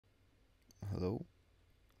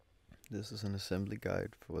This is an assembly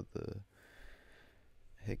guide for the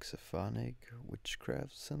Hexaphonic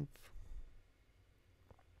Witchcraft synth.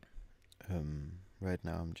 Right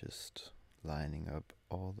now I'm just lining up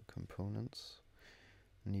all the components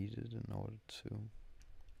needed in order to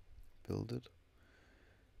build it,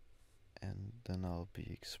 and then I'll be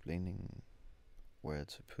explaining where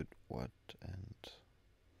to put what and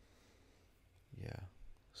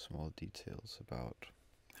small details about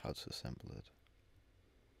how to assemble it.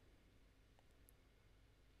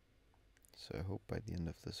 So I hope by the end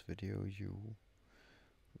of this video you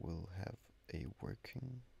will have a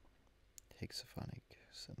working hexaphonic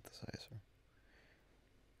synthesizer.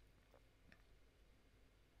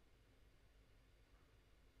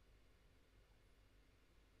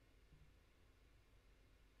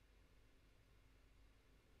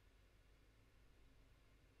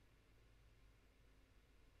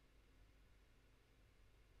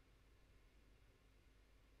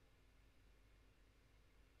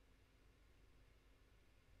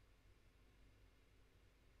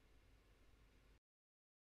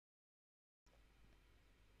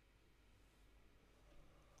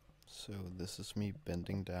 So this is me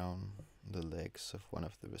bending down the legs of one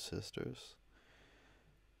of the resistors,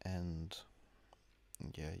 and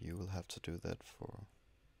you will have to do that for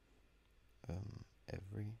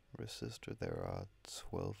every resistor. There are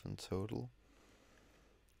 12 in total,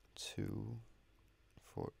 2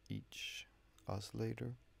 for each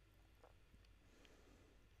oscillator,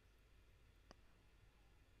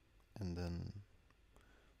 and then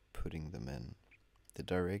putting them in. The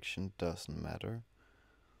direction doesn't matter,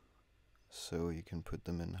 so you can put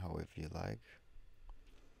them in however you like.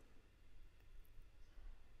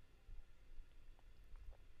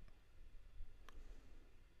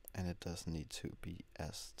 And it doesn't need to be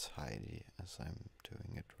as tidy as I'm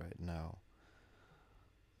doing it right now.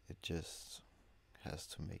 It just has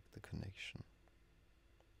to make the connection.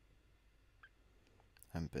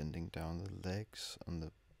 I'm bending down the legs on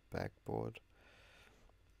the backboard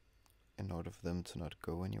in order for them to not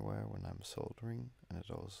go anywhere when I'm soldering, and it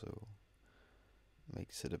also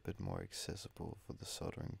makes it a bit more accessible for the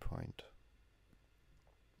soldering point.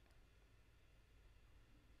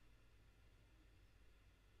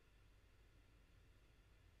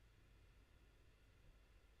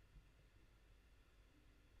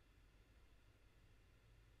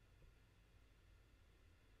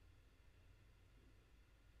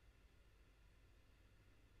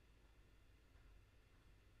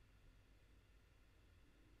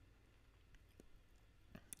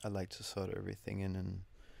 I like to solder everything in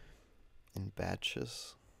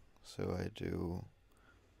batches, so I do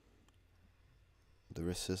the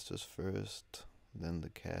resistors first, then the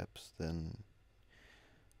caps, then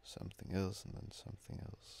something else, and then something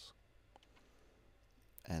else.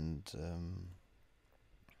 And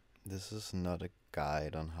this is not a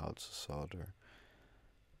guide on how to solder.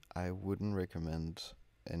 I wouldn't recommend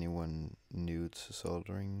anyone new to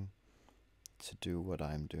soldering to do what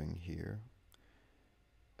I'm doing here.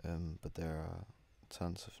 But there are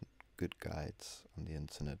tons of good guides on the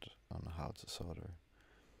internet on how to solder.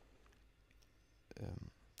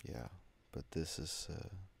 But this is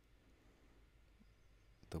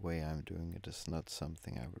the way I'm doing it is not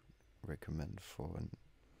something I would recommend for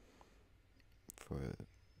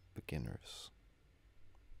beginners.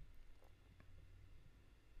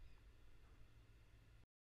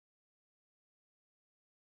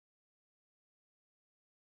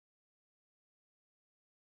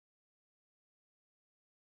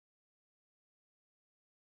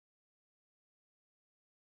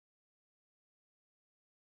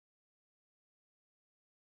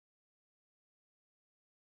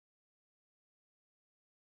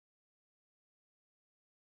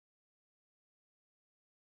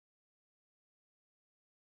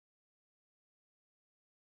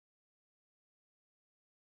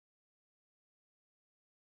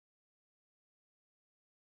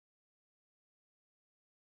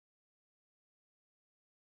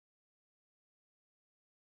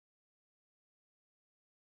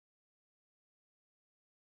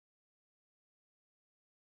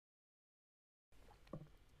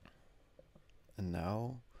 And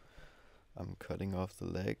now I'm cutting off the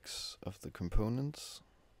legs of the components.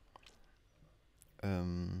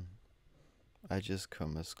 I just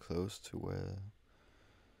come as close to where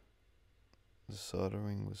the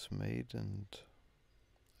soldering was made, and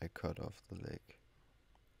I cut off the leg.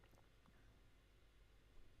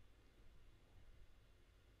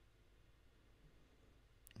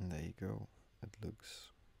 And there you go. It looks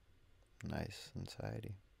nice and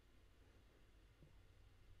tidy.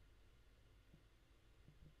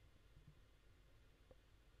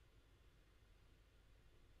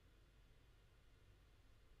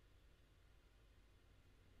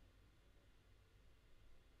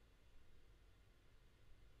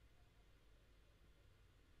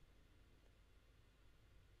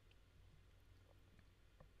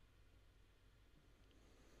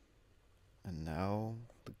 now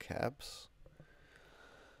the caps.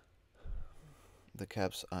 The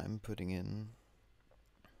caps I'm putting in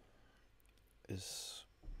is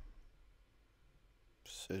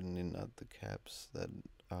certainly not the caps that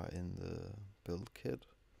are in the build kit.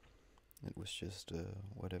 It was just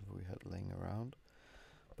whatever we had laying around,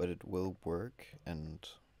 but it will work, and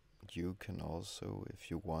you can also,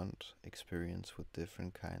 if you want, experience with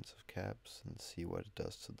different kinds of caps and see what it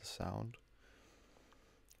does to the sound,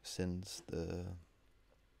 since the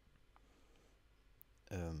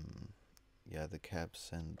the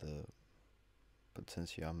caps and the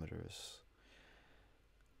potentiometers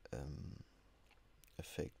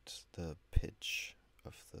affect the pitch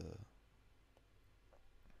of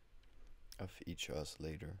each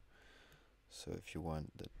oscillator. So if you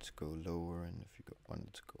want it to go lower and if you want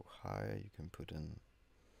it to go higher, you can put in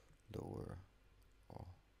lower or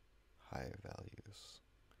higher values.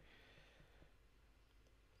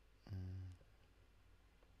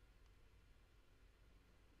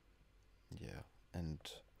 Yeah, and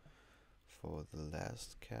for the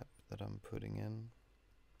last cap that I'm putting in,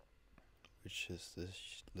 which is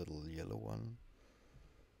this little yellow one,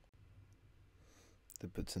 the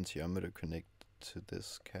potentiometer connected to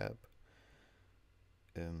this cap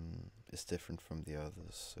is different from the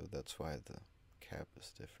others, so that's why the cap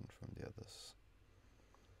is different from the others.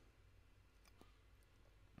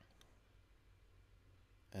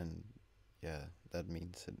 And yeah, that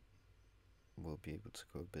means it will be able to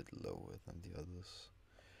go a bit lower than the others.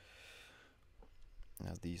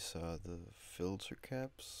 Now these are the filter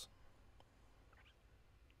caps.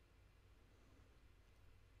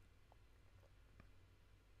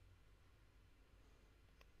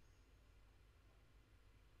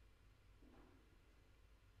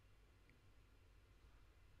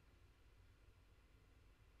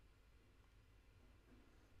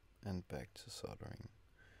 And back to soldering.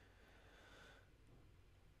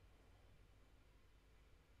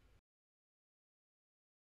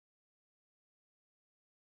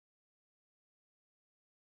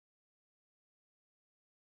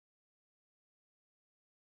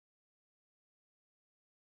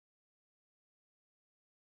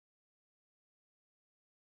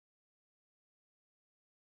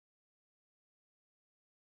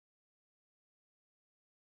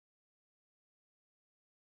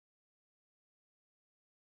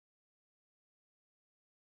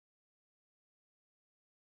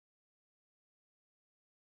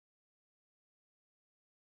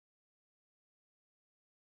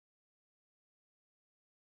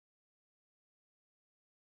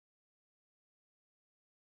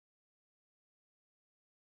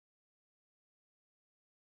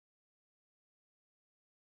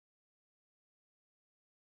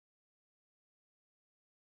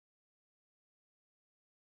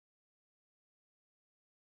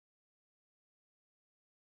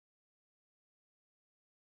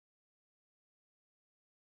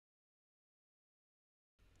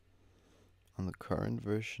 On the current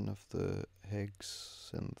version of the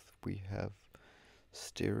Hex Synth, we have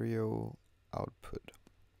stereo output,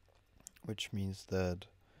 which means that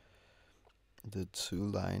the two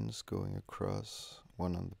lines going across,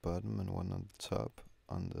 one on the bottom and one on the top,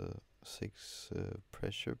 on the 6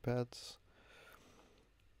 pressure pads,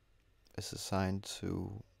 is assigned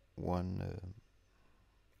to one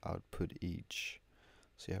output each.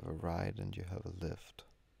 So you have a right and you have a left,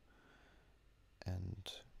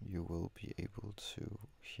 and you will be able to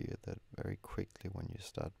hear that very quickly when you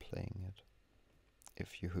start playing it,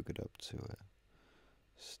 if you hook it up to a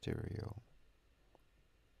stereo.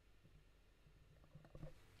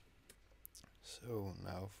 So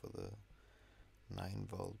now for the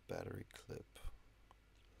 9-volt battery clip.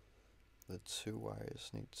 The two wires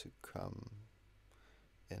need to come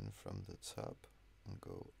in from the top and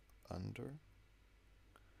go under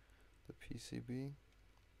the PCB,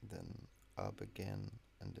 then up again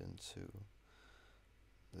and into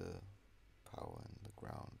the power and the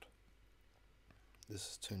ground.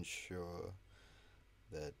 This is to ensure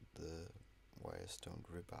that the wires don't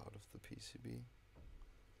rip out of the PCB,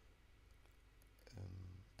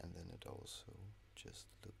 and then it also just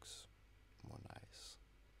looks more nice.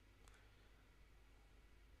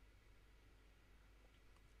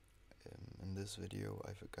 In this video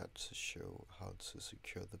I forgot to show how to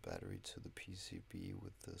secure the battery to the PCB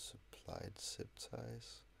with the supplied zip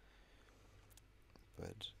ties,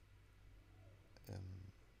 but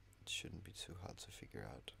it shouldn't be too hard to figure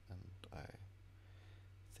out, and I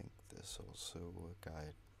think there's also a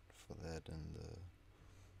guide for that in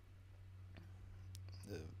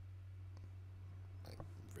the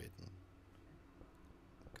written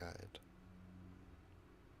guide.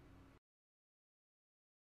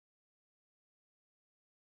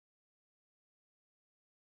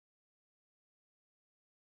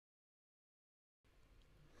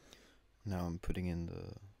 Now I'm putting in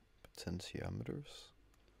the potentiometers.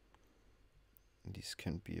 These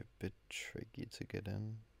can be a bit tricky to get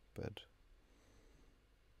in, but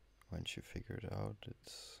once you figure it out,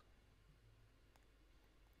 it's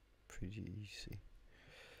pretty easy.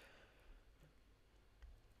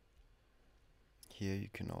 Here you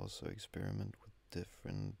can also experiment with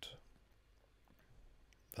different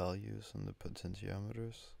values in the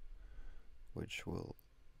potentiometers, which will,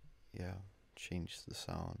 change the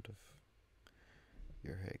sound of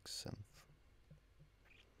your hex synth.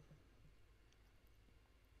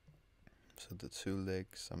 So the 2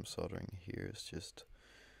 legs I'm soldering here is just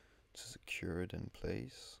to secure it in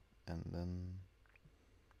place, and then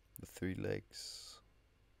the 3 legs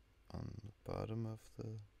on the bottom of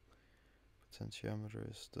the potentiometer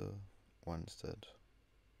is the ones that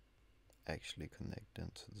actually connect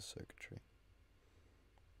into the circuitry.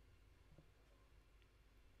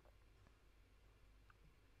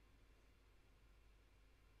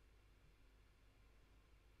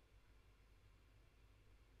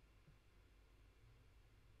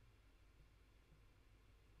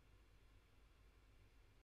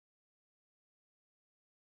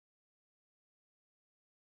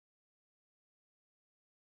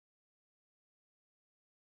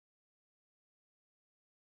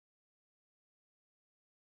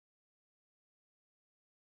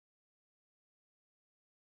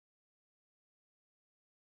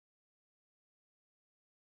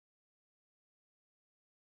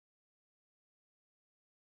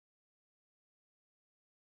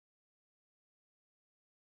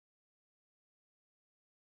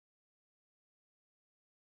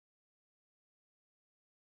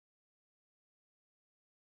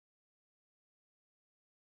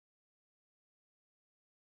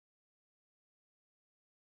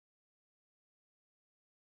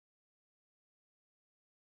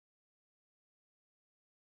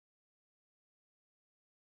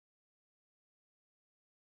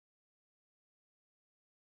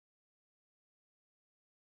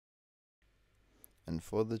 And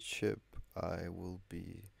for the chip, I will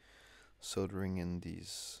be soldering in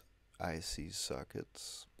these IC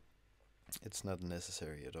sockets. It's not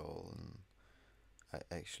necessary at all, and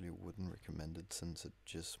I actually wouldn't recommend it since it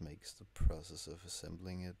just makes the process of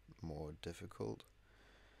assembling it more difficult.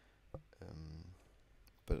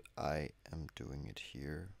 But I am doing it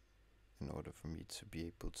here in order for me to be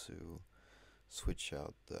able to switch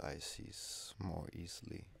out the ICs more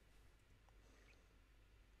easily.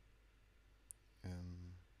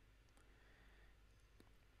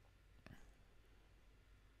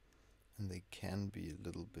 And they can be a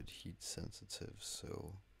little bit heat sensitive,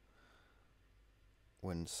 so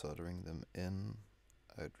when soldering them in,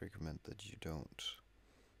 I'd recommend that you don't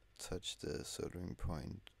touch the soldering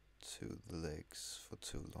point to the legs for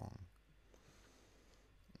too long.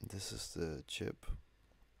 This is the chip,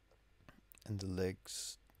 and the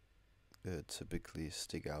legs typically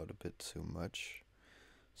stick out a bit too much,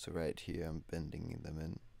 so right here I'm bending them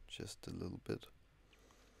in just a little bit,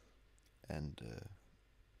 and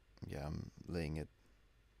I'm laying it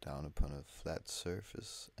down upon a flat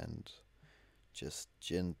surface and just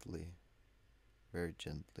gently, very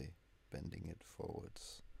gently bending it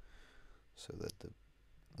forwards so that the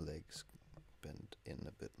legs bend in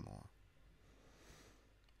a bit more.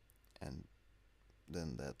 And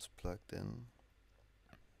then that's plugged in,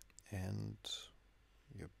 and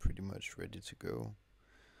you're pretty much ready to go.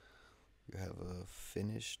 You have a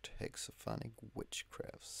finished hexaphonic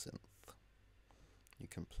Witchcraft synth. You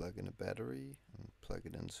can plug in a battery and plug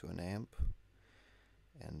it into an amp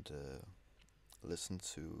and listen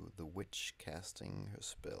to the witch casting her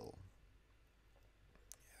spell.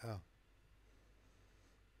 Yeah.